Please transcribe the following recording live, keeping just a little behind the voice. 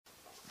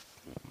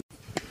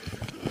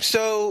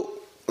So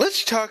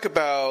let's talk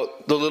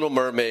about The Little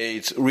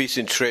Mermaid's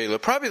recent trailer,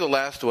 probably the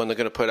last one they're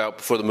going to put out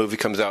before the movie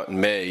comes out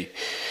in May.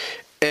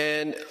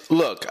 And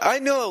look, I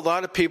know a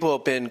lot of people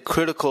have been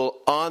critical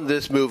on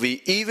this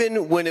movie,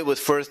 even when it was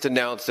first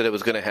announced that it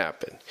was going to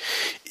happen.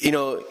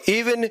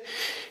 Even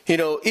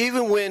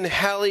when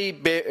Halle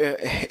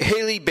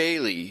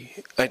Bailey,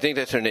 I think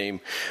that's her name,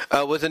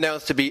 was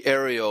announced to be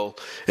Ariel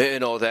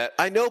and all that.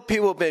 I know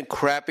people have been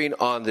crapping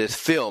on this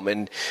film,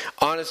 and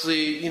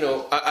honestly,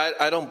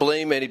 I don't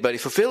blame anybody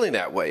for feeling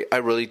that way. I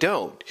really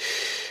don't.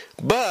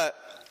 But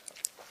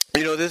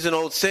there's an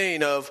old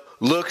saying of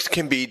looks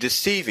can be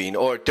deceiving,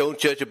 or don't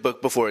judge a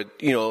book before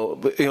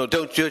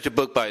don't judge a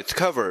book by its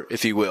cover,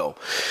 if you will.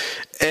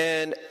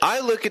 And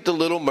I look at The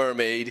Little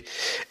Mermaid,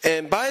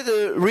 and by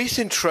the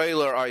recent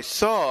trailer I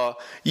saw,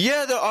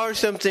 there are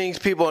some things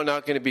people are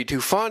not going to be too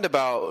fond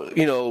about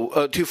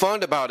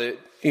it.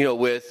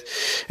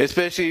 With,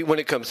 especially when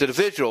it comes to the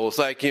visuals,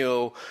 like,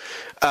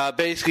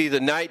 basically the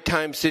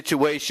nighttime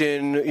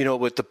situation,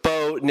 with the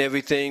boat and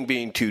everything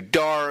being too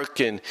dark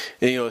and,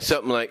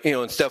 something like,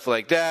 and stuff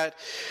like that.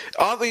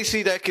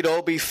 Obviously that could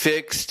all be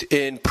fixed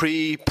in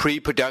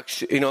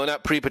pre-production,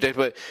 not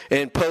pre-production, but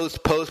in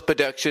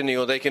post-production,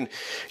 they can,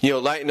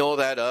 lighten all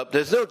that up.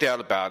 There's no doubt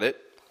about it.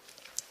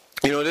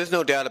 There's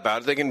no doubt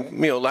about it. They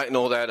can, lighten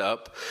all that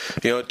up,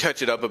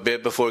 touch it up a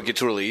bit before it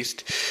gets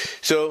released.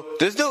 So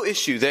there's no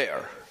issue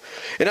there.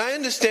 And I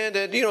understand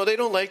that, they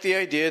don't like the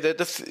idea that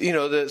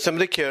that some of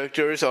the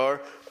characters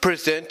are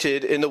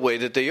presented in the way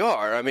that they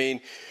are. I mean,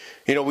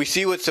 we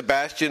see what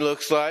Sebastian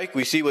looks like.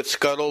 We see what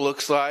Scuttle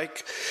looks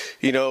like.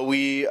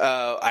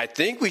 I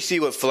think we see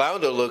what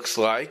Flounder looks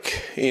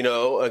like.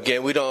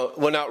 Again,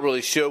 we're not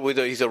really sure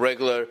whether he's a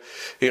regular,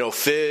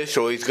 fish,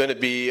 or he's going to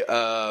be,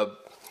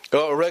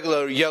 a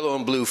regular yellow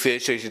and blue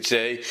fish, I should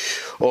say,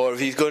 or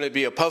if he's going to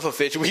be a puffer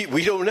fish.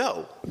 We don't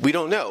know. We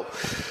don't know.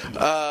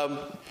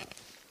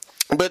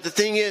 But the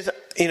thing is,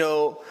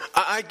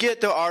 I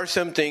get there are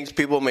some things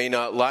people may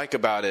not like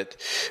about it,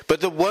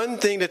 but the one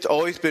thing that's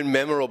always been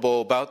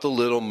memorable about The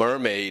Little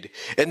Mermaid,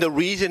 and the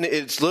reason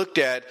it's looked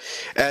at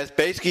as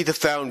basically the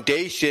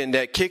foundation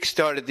that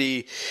kickstarted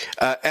the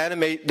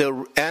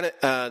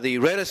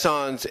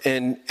Renaissance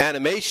in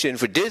animation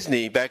for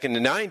Disney back in the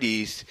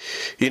 90s,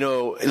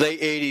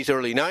 late 80s,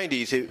 early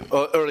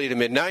 90s, early to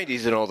mid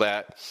 90s and all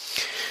that.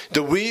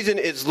 The reason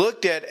it's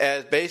looked at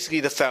as basically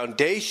the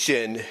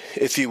foundation,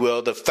 if you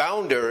will, the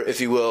founder,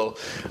 if you will,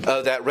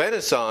 of that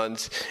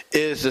Renaissance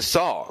is the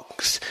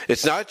songs.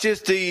 It's not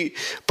just the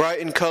bright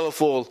and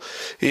colorful,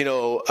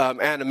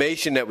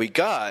 animation that we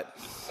got,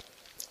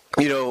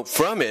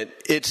 from it.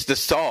 It's the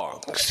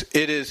songs.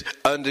 It is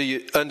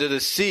Under the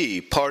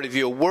Sea, Part of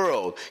Your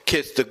World,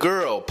 Kiss the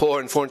Girl, Poor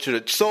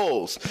Unfortunate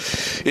Souls.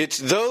 It's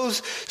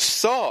those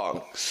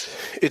songs.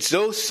 It's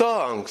those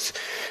songs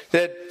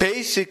that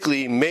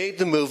basically made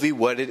the movie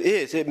what it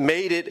is. It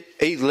made it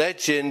a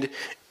legend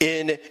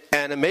in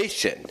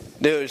animation.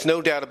 There's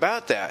no doubt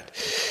about that.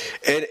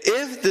 And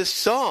if the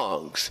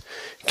songs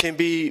can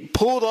be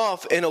pulled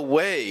off in a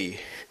way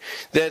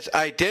that's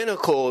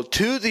identical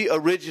to the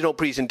original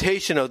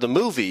presentation of the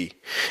movie,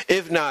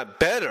 if not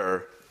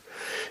better,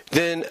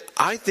 then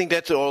I think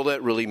that's all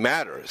that really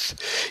matters.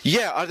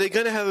 Yeah, are they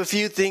going to have a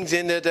few things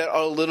in there that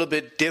are a little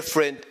bit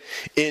different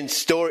in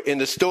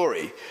the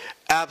story?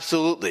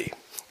 Absolutely.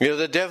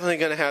 They're definitely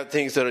going to have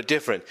things that are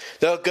different.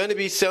 There are going to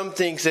be some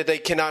things that they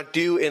cannot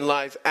do in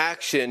live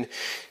action,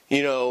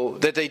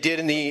 that they did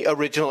in the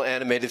original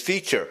animated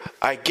feature.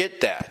 I get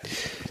that.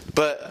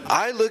 But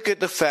I look at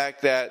the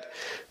fact that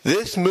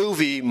this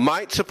movie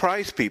might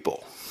surprise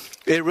people.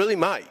 It really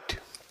might.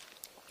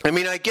 I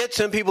mean, I get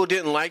some people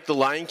didn't like the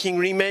Lion King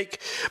remake,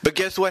 but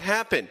guess what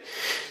happened?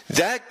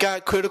 That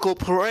got critical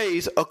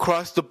praise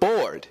across the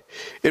board.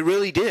 It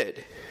really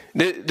did.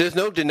 There's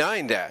no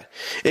denying that.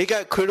 It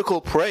got critical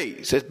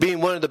praise as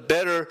being one of the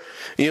better,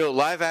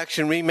 live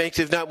action remakes,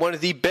 if not one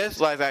of the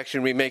best live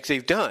action remakes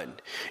they've done,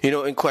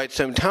 in quite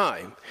some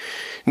time.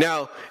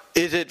 Now,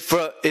 is it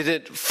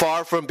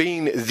far from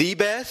being the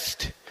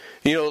best?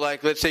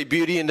 Like, let's say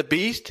Beauty and the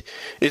Beast?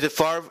 Is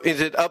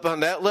it up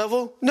on that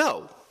level?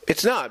 No.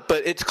 It's not,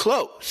 but it's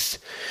close.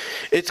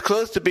 It's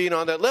close to being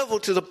on that level,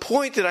 to the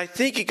point that I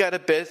think it got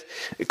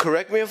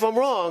correct me if I'm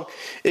wrong,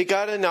 it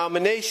got a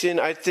nomination,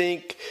 I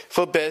think,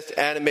 for Best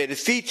Animated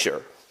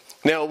Feature.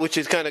 Now, which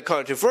is kind of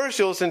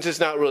controversial since it's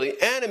not really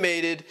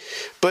animated,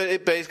 but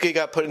it basically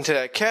got put into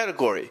that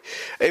category.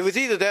 It was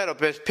either that or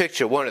Best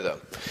Picture, one of them.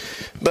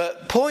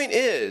 But the point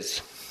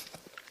is,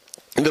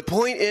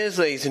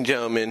 ladies and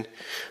gentlemen,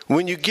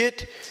 when you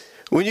get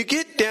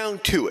down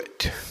to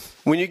it,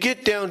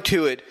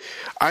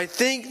 I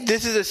think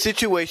this is a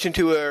situation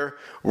to where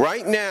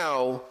right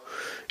now,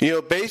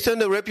 based on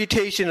the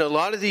reputation, a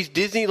lot of these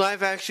Disney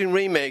live action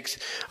remakes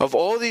of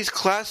all these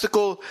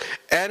classical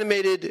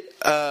animated,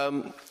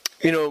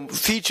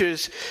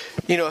 features,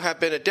 have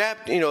been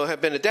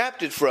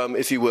adapted from,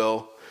 if you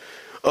will.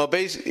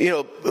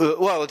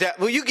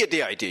 you get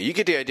the idea. You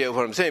get the idea of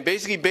what I'm saying.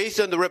 Basically, based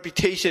on the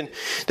reputation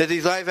that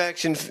these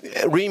live-action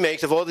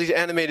remakes of all these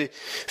animated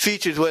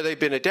features where they've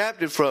been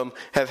adapted from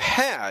have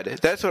had,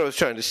 that's what I was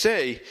trying to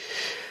say.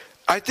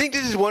 I think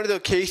this is one of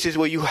those cases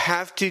where you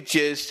have to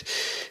just,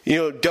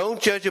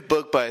 don't judge a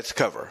book by its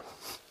cover.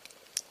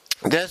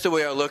 That's the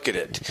way I look at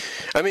it.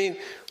 I mean,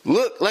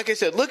 like I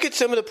said, look at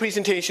some of the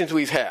presentations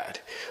we've had.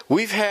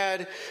 We've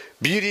had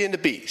Beauty and the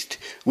Beast.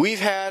 We've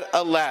had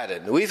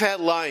Aladdin. We've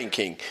had Lion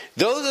King.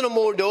 Those are the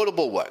more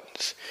notable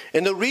ones.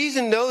 And the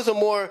reason those are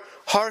more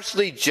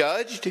harshly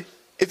judged,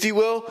 if you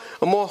will,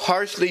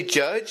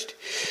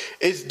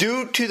 is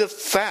due to the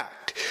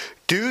fact,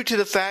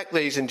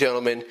 ladies and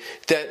gentlemen,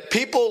 that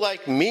people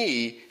like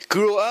me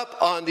grew up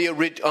on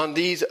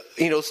these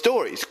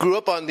stories, grew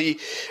up on the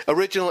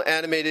original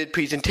animated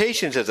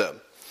presentations of them.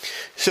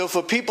 So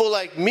for people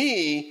like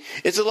me,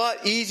 it's a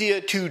lot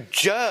easier to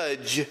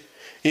judge,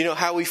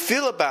 how we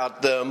feel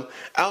about them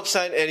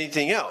outside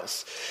anything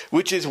else.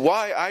 Which is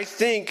why I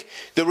think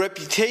the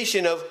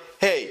reputation of,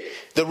 hey,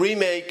 the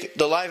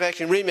live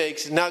action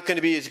remakes is not going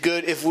to be as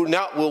good, if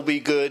not will be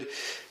good,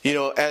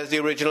 as the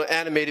original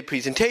animated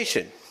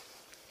presentation.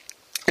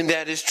 And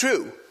that is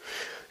true.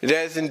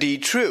 That is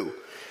indeed true,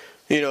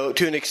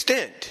 to an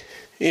extent,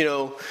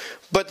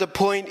 But the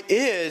point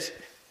is,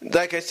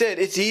 like I said,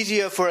 it's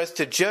easier for us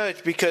to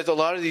judge because a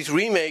lot of these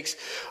remakes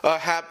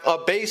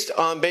are based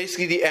on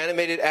basically the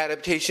animated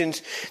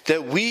adaptations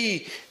that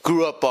we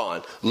grew up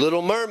on.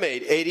 Little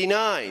Mermaid,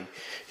 89.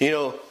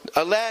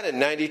 Aladdin,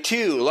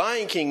 92.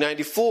 Lion King,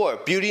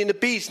 94. Beauty and the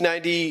Beast,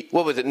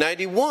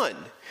 91.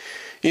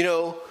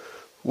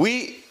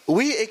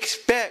 We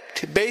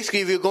expect, basically,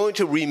 if you're going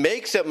to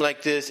remake something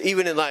like this,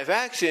 even in live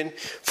action,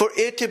 for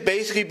it to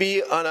basically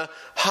be on a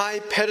high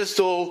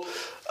pedestal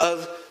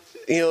of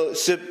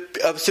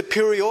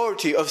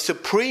superiority, of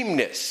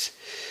supremeness,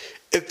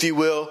 if you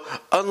will,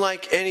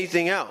 unlike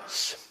anything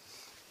else.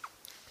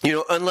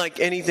 Unlike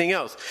anything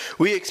else.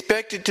 We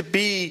expect it to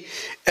be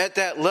at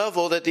that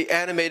level that the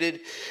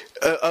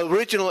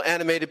original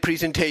animated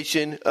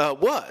presentation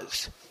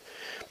was.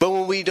 But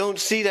when we don't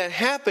see that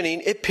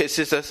happening, it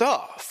pisses us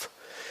off.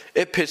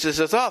 It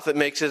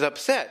makes us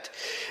upset.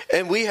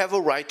 And we have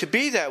a right to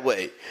be that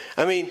way.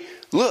 I mean,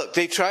 look,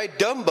 they tried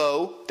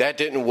Dumbo. That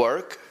didn't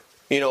work.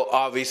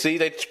 Obviously.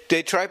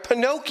 They tried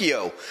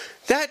Pinocchio.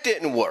 That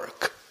didn't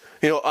work.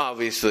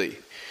 Obviously.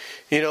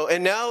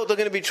 And now they're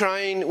going to be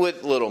trying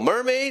with Little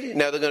Mermaid.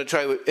 Now they're going to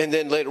try and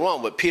then later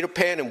on with Peter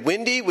Pan and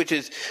Wendy, which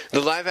is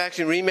the live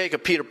action remake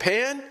of Peter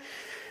Pan.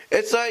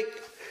 It's like,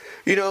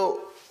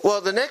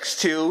 the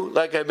next two,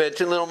 like I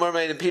mentioned, Little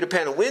Mermaid and Peter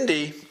Pan and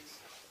Wendy,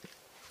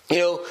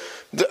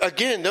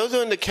 again, those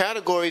are in the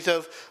categories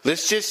of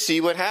let's just see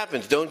what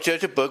happens. Don't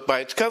judge a book by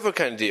its cover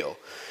kind of deal.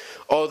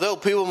 Although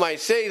people might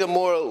say the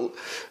more,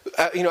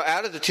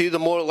 out of the two, the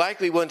more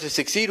likely one to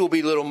succeed will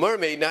be Little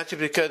Mermaid, not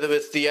just because of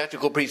its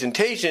theatrical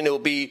presentation. It will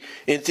be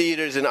in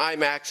theaters and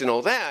IMAX and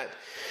all that.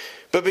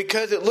 But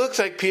because it looks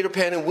like Peter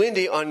Pan and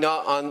Wendy are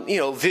not on,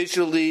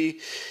 visually,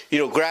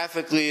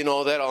 graphically and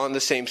all that on the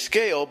same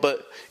scale.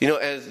 But,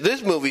 as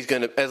this movie's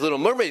as Little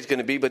Mermaid's going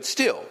to be, but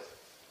still.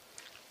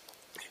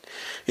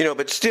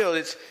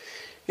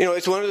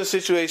 It's one of the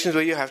situations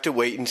where you have to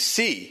wait and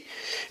see.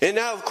 And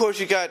now, of course,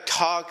 you got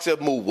talks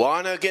of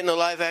Moana getting a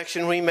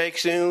live-action remake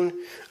soon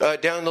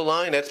down the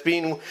line. That's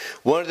being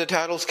one of the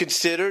titles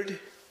considered.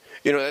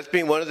 That's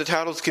being one of the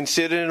titles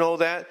considered and all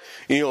that.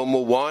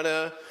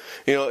 Moana,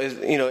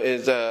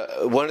 is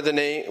one of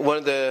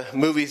the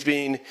movies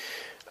being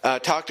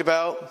talked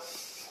about.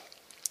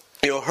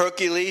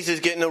 Hercules is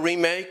getting a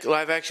remake,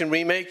 live-action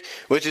remake,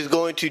 which is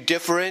going to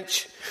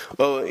differentiate,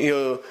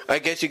 I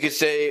guess you could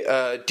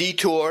say,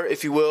 detour,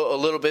 if you will, a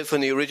little bit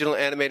from the original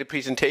animated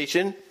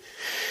presentation.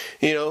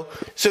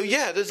 So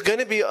yeah, there's going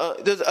to be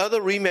there's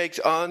other remakes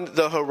on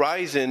the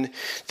horizon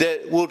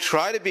that will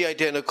try to be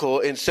identical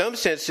in some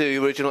sense to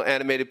the original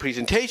animated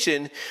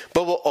presentation,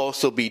 but will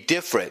also be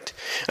different.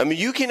 I mean,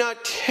 you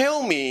cannot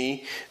tell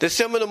me that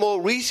some of the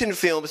more recent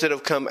films that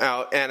have come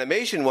out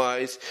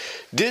animation-wise,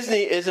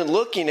 Disney isn't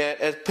looking at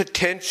as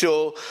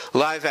potential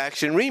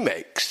live-action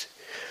remakes.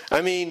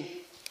 I mean,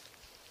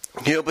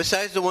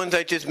 besides the ones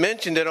I just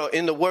mentioned that are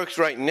in the works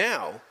right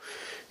now,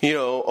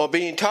 or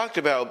being talked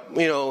about,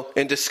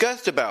 and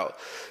discussed about.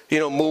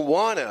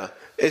 Moana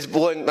is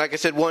one, like I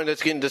said, one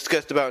that's getting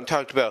discussed about and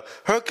talked about.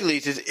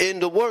 Hercules is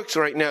in the works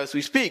right now as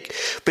we speak.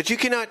 But you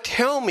cannot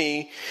tell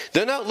me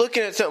they're not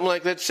looking at something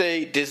like, let's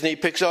say, Disney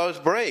Pixar's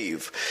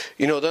Brave.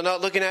 They're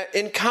not looking at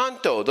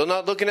Encanto. They're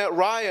not looking at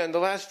Raya and the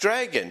Last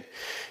Dragon.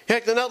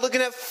 Heck, they're not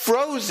looking at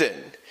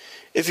Frozen,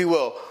 if you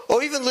will.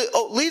 Or even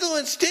Lilo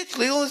and Stitch.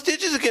 Lilo and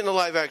Stitch is getting a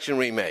live-action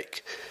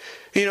remake.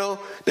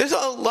 There's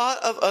a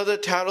lot of other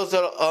titles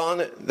that are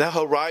on the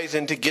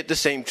horizon to get the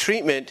same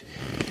treatment.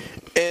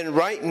 And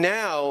right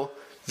now,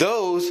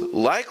 those,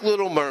 like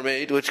Little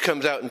Mermaid, which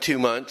comes out in 2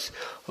 months,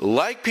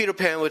 like Peter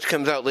Pan, which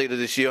comes out later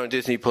this year on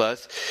Disney+,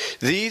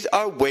 these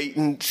are wait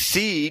and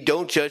see,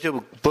 don't judge a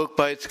book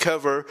by its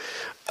cover,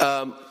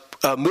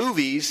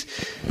 movies,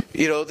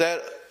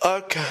 that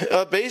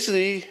are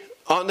basically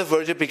on the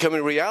verge of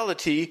becoming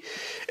reality,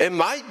 and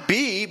might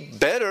be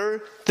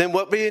better than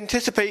what we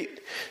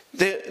anticipate,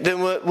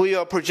 than what we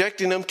are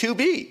projecting them to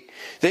be.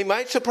 They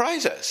might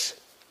surprise us.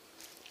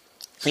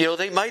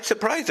 They might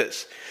surprise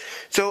us.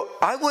 So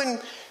I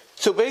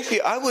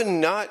would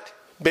not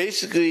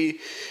basically,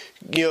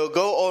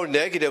 go all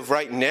negative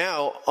right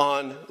now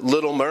on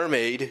Little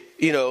Mermaid,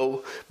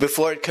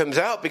 before it comes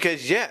out,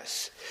 because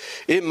yes,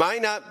 it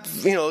might not,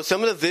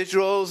 some of the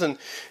visuals and,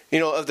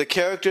 of the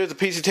characters, the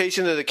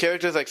presentation of the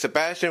characters like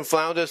Sebastian,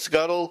 Flounder,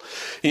 Scuttle,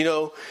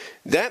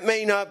 that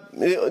may not,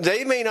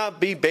 they may not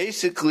be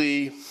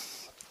basically,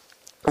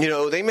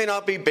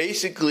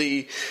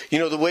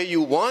 the way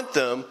you want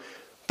them,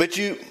 but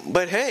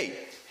hey,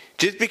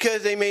 just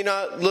because they may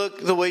not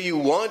look the way you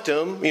want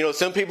them,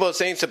 some people are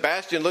saying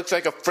Sebastian looks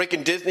like a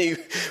freaking Disney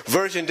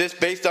version just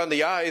based on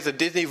the eyes, a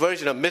Disney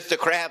version of Mr.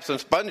 Krabs and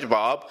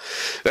SpongeBob.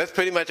 That's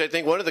pretty much, I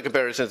think, one of the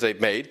comparisons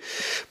they've made.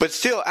 But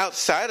still,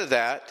 outside of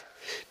that,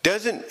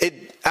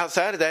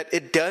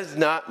 it does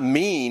not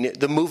mean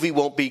the movie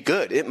won't be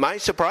good. It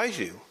might surprise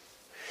you.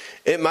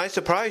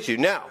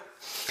 Now,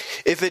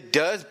 if it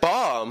does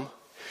bomb,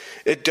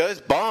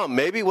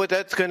 maybe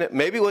what's going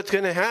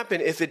to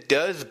happen if it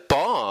does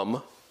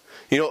bomb,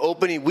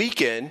 opening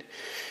weekend,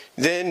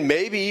 then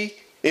maybe,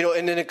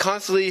 and then it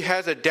constantly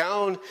has a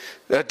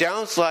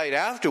downslide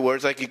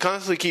afterwards, like it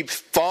constantly keeps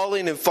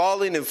falling and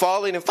falling and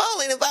falling and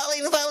falling and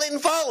falling and falling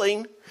and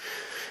falling,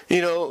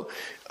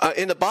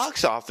 in the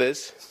box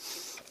office,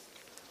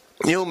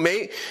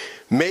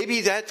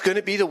 maybe that's going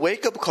to be the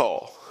wake-up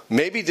call.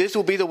 Maybe this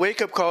will be the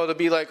wake-up call to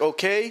be like,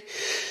 okay,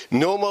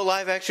 no more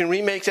live-action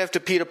remakes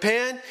after Peter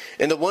Pan,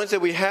 and the ones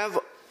that we have,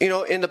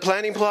 in the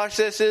planning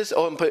processes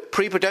or in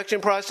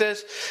pre-production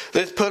process,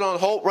 let's put on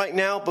hold right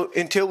now, but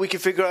until we can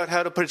figure out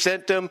how to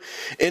present them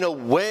in a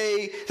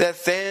way that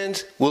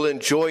fans will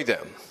enjoy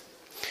them.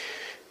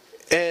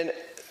 And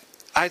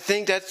I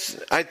think that's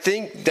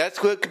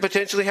what could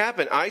potentially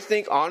happen. I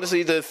think,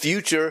 honestly, the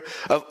future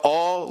of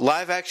all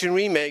live-action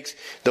remakes,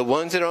 the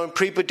ones that are in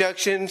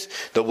pre-productions,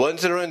 the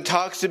ones that are in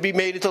talks to be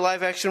made into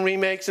live-action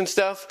remakes and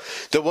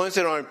stuff, the ones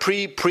that are in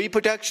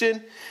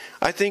pre-production,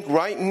 I think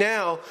right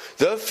now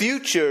the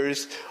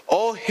futures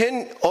all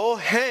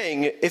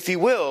hang, if you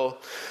will,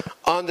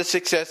 on the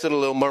success of The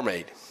Little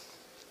Mermaid.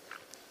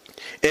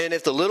 And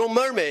if The Little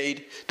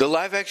Mermaid, the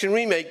live-action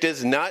remake,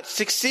 does not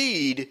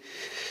succeed,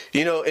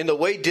 in the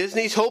way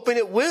Disney's hoping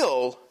it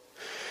will,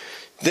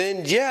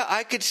 then yeah,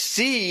 I could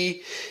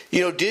see,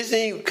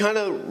 Disney kind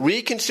of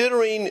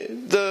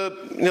reconsidering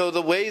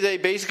the way they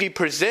basically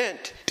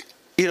present,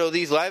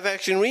 these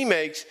live-action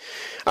remakes.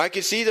 I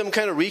could see them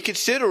kind of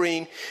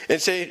reconsidering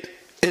and saying,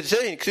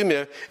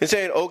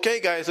 okay,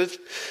 guys,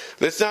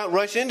 let's not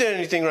rush into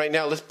anything right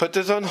now. Let's put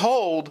this on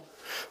hold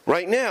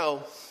right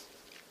now.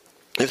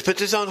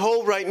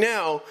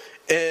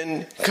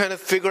 And kind of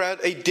figure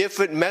out a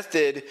different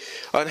method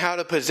on how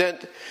to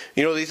present,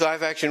 these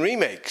live action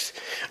remakes.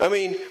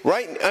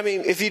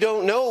 If you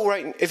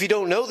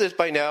don't know this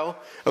by now,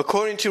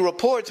 according to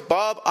reports,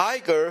 Bob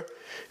Iger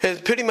has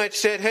pretty much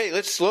said, hey,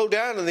 let's slow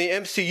down on the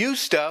MCU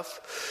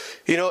stuff,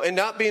 and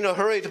not be in a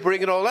hurry to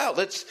bring it all out.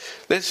 Let's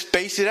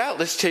space it out.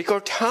 Let's take our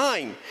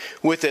time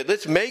with it.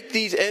 Let's make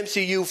these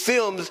MCU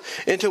films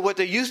into what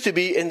they used to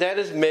be, and that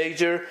is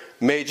major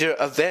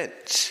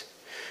events.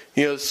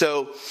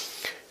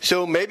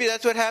 So maybe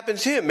that's what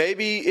happens here.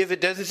 Maybe if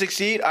it doesn't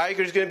succeed,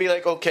 Iger's going to be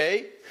like,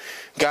 okay,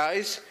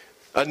 guys,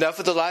 enough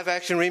of the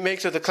live-action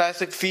remakes of the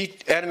classic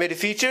animated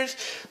features.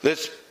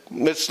 Let's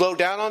slow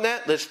down on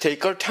that. Let's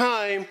take our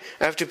time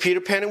after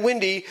Peter Pan and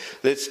Wendy.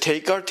 Let's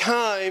take our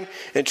time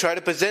and try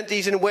to present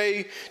these in a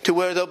way to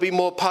where they'll be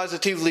more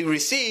positively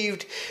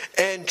received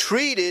and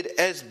treated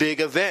as big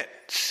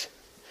events.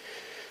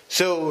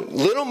 So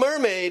Little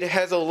Mermaid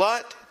has a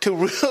lot to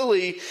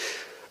really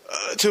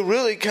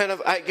kind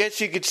of, I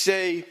guess you could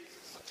say,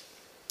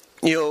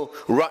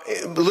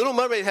 Little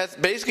Mermaid has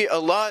basically a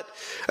lot,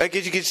 I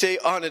guess you could say,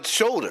 on its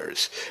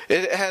shoulders.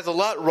 It has a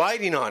lot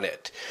riding on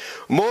it.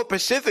 More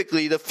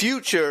specifically, the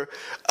future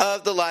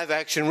of the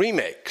live-action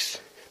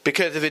remakes.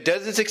 Because if it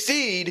doesn't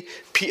succeed,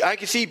 I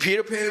can see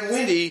Peter Pan and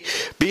Wendy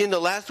being the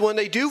last one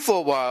they do for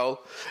a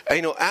while,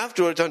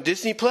 afterwards on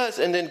Disney Plus,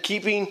 and then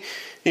keeping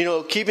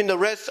the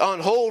rest on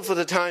hold for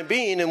the time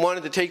being and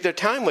wanting to take their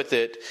time with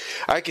it.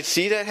 I could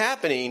see that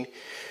happening.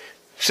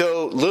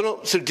 So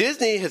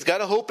Disney has got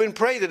to hope and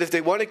pray that if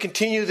they want to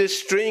continue this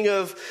string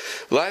of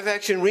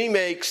live-action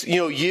remakes,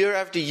 year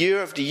after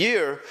year after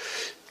year,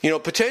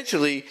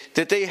 potentially,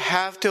 that they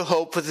have to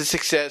hope for the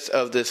success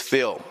of this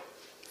film.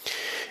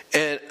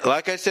 And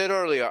like I said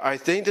earlier, I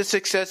think the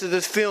success of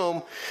this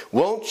film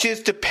won't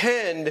just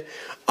depend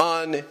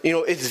on,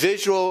 its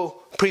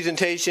visual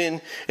presentation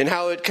and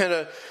how it kind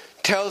of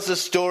tells the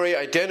story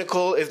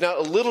identical, if not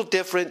a little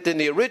different than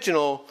the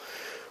original,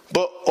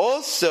 but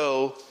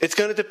also it's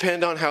going to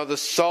depend on how the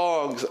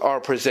songs are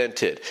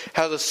presented,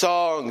 how the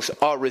songs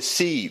are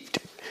received,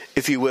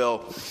 if you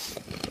will,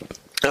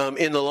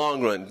 in the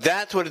long run.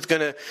 That's what it's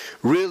going to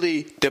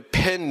really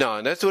depend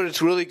on. That's what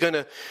it's really going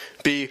to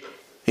be,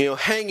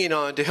 hanging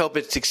on to help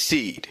it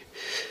succeed.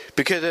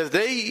 Because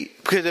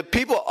if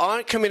people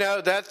aren't coming out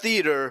of that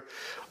theater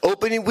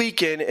opening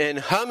weekend and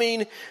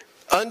humming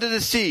Under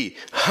the Sea,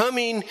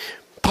 humming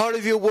Part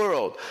of Your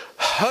World,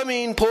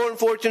 humming Poor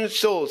Unfortunate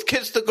Souls,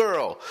 Kiss the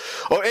Girl,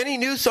 or any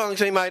new songs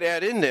they might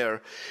add in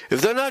there,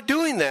 if they're not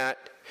doing that,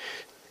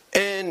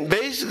 and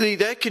basically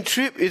that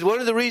is one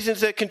of the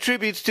reasons that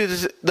contributes to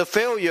the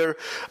failure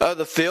of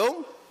the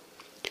film,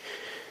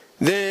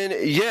 then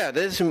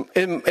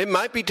it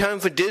might be time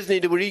for Disney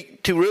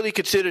to really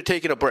consider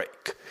taking a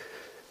break.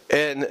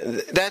 And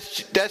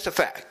that's a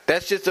fact.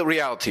 That's just the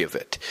reality of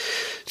it.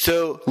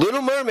 So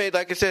Little Mermaid,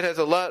 like I said, has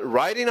a lot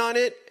riding on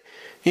it,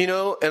 and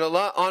a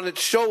lot on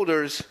its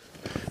shoulders,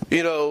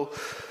 when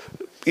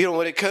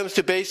it comes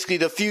to basically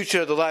the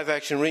future of the live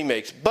action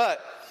remakes.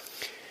 But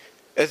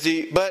as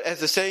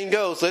the saying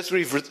goes, let's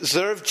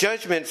reserve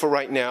judgment for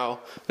right now.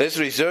 Let's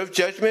reserve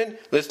judgment.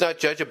 Let's not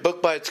judge a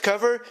book by its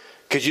cover,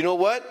 because you know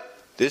what?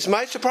 This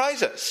might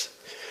surprise us.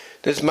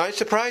 This might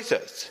surprise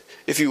us,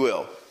 if you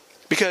will,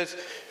 because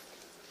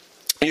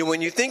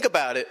when you think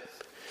about it,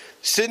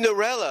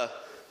 Cinderella,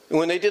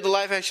 when they did the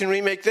live-action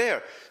remake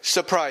there,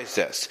 surprised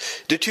us.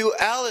 The two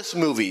Alice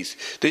movies,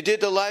 they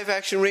did the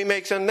live-action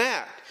remakes on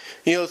that,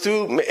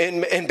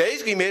 and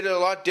basically made it a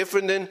lot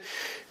different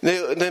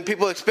than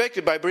people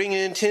expected by bringing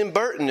in Tim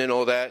Burton and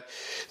all that.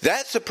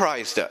 That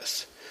surprised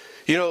us.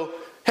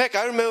 Heck,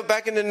 I remember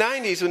back in the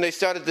 90s when they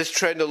started this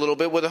trend a little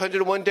bit with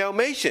 101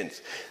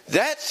 Dalmatians.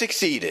 That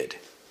succeeded.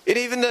 And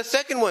even the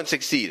second one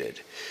succeeded.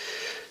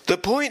 The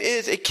point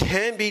is, it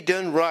can be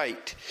done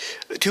right.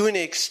 To an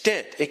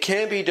extent, it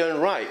can be done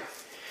right.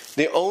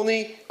 The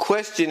only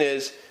question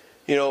is,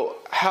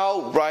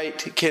 how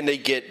right can they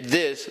get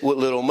this with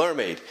Little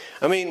Mermaid?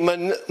 I mean,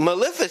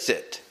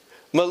 Maleficent,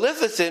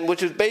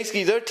 which was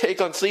basically their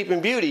take on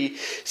Sleeping Beauty,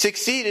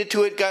 succeeded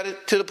to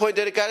the point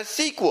that it got a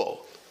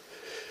sequel.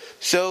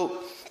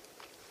 So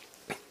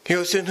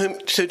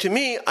to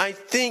me, I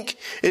think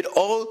it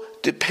all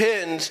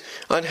depends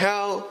on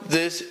how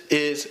this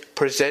is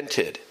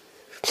presented.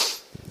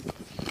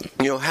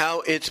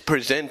 How it's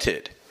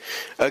presented.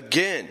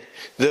 Again,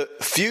 the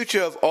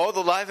future of all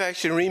the live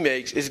action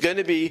remakes is going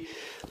to be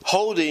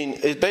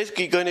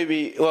basically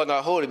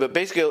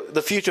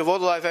the future of all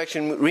the live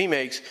action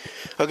remakes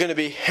are going to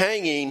be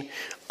hanging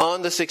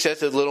on the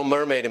success of Little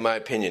Mermaid, in my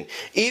opinion.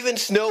 Even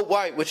Snow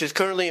White, which is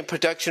currently in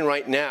production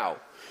right now,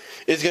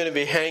 is going to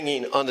be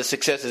hanging on the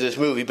success of this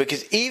movie,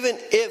 because even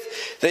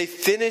if they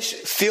finish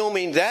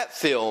filming that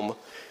film,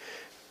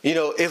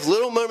 if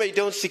Little Mermaid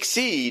don't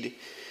succeed,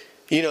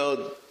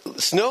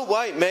 Snow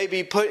White may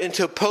be put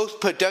into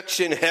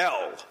post-production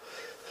hell.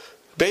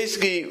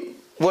 Basically,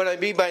 what I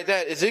mean by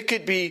that is it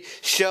could be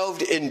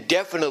shelved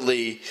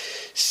indefinitely,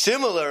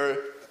 similar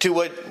to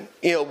what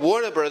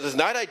Warner Brothers,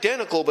 not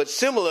identical, but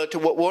similar to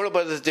what Warner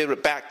Brothers did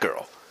with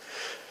Batgirl.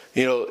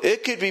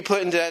 It could be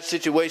put into that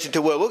situation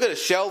to where we're going to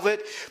shelve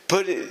it,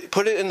 put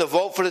it in the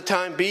vault for the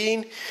time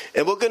being,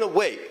 and we're going to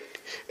wait.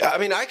 I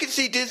mean, I could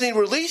see Disney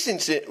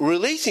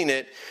releasing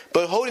it,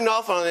 but holding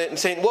off on it and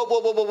saying,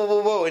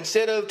 whoa.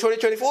 Instead of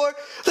 2024,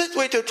 let's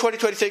wait till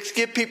 2026.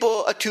 Give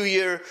people a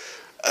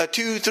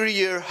 2-3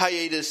 year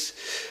hiatus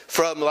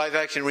from live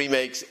action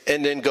remakes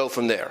and then go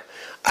from there.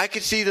 I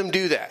could see them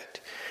do that.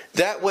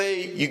 That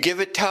way, you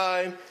give it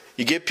time.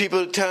 You give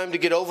people time to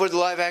get over the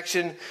live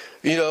action.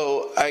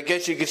 I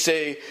guess you could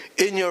say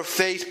in your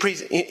face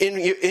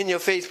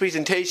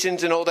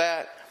presentations and all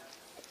that.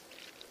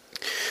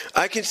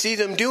 I can see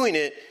them doing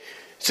it,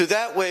 so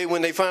that way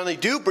when they finally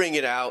do bring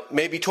it out,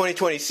 maybe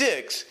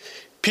 2026,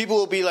 people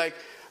will be like,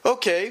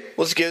 okay,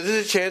 let's give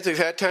this a chance. They've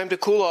had time to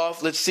cool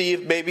off. Let's see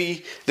if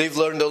maybe they've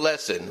learned a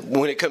lesson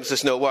when it comes to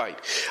Snow White.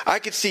 I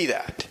could see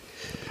that.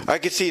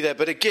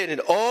 But again, it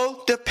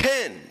all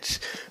depends.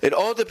 It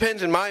all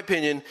depends, in my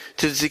opinion,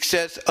 to the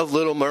success of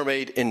Little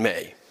Mermaid in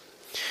May.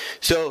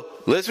 So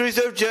let's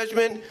reserve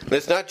judgment.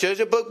 Let's not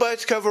judge a book by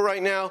its cover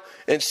right now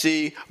and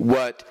see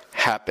what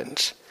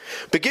happens.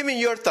 But give me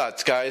your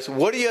thoughts, guys.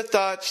 What are your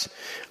thoughts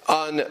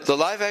on the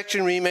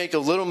live-action remake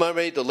of Little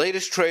Mermaid, the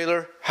latest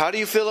trailer? How do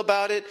you feel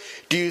about it?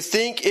 Do you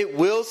think it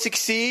will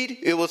succeed?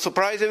 It will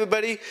surprise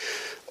everybody?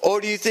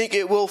 Or do you think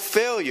it will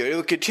failure? It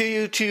will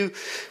continue to,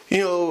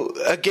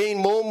 gain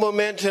more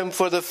momentum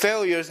for the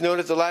failures known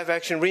as the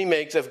live-action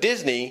remakes of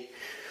Disney?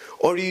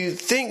 Or do you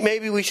think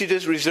maybe we should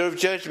just reserve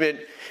judgment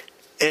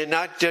and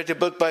not judge a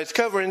book by its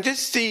cover and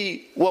just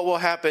see what will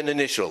happen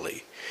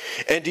initially?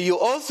 And do you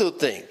also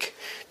think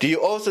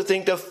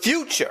the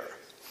future?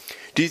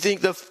 Do you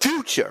think the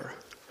future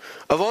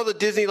of all the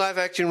Disney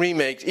live-action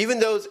remakes, even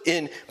those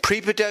in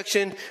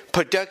pre-production,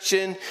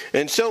 production,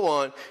 and so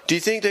on, do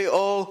you think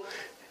the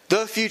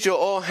future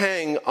all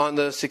hang on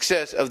the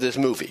success of this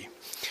movie?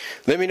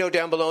 Let me know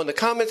down below in the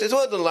comments, as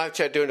well as in the live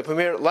chat during the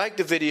premiere. Like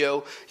the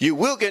video. You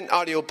will get an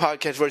audio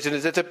podcast version.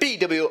 It's a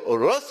BW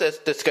Rosas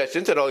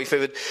discussions at all your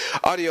favorite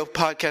audio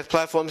podcast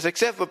platforms,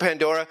 except for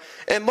Pandora.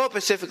 And more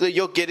specifically,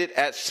 you'll get it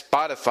at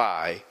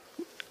Spotify,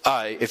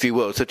 if you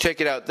will. So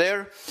check it out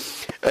there.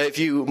 if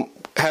you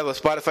have a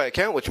Spotify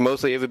account, which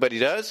mostly everybody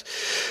does.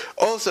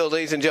 Also,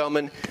 ladies and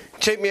gentlemen,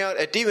 check me out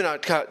at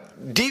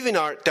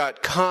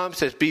deviantart.com,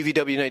 says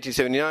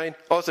BVW1979.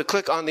 Also,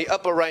 click on the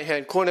upper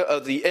right-hand corner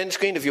of the end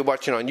screen if you're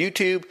watching on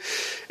YouTube,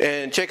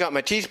 and check out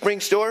my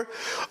Teespring store.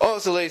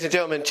 Also, ladies and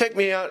gentlemen, check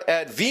me out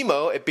at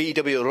VENMO at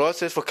BEW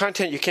Roses for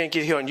content you can't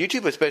get here on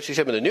YouTube, especially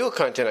some of the newer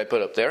content I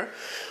put up there.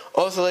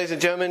 Also, ladies and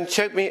gentlemen,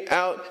 check me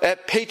out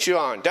at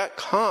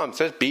patreon.com,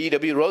 says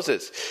BEW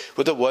Roses,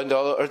 with a $1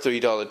 or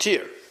 $3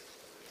 tier.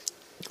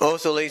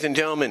 Also, ladies and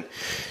gentlemen,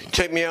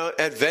 check me out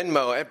at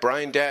Venmo at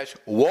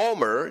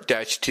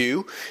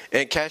Brian-Walmer-2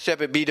 and Cash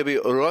App at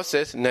BW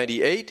Roses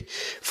 98,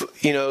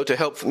 to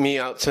help me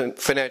out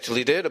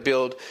financially there to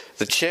build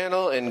the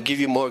channel and give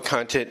you more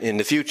content in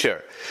the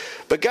future.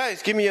 But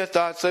guys, give me your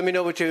thoughts. Let me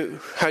know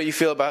how you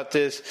feel about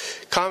this.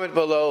 Comment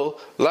below.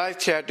 Live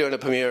chat during the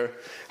premiere.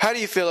 How do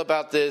you feel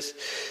about this?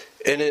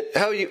 And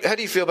how do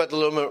you feel about the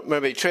Little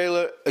Mermaid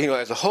trailer?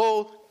 As a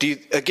whole. Do you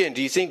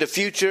think the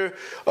future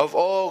of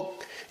all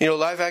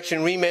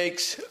live-action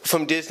remakes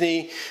from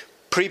Disney,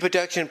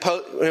 pre-production,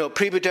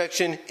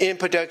 pre-production, in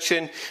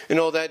production, and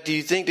all that, do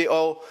you think they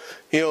all,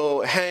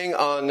 hang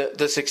on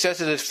the success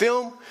of this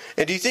film?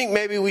 And do you think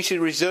maybe we should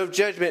reserve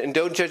judgment and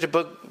don't judge a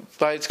book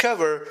by its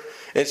cover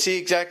and see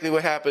exactly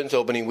what happens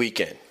opening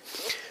weekend?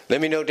 Let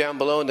me know down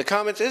below in the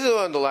comments. This is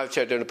on the live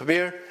chat during the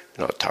premiere,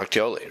 and I'll talk to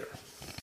y'all later.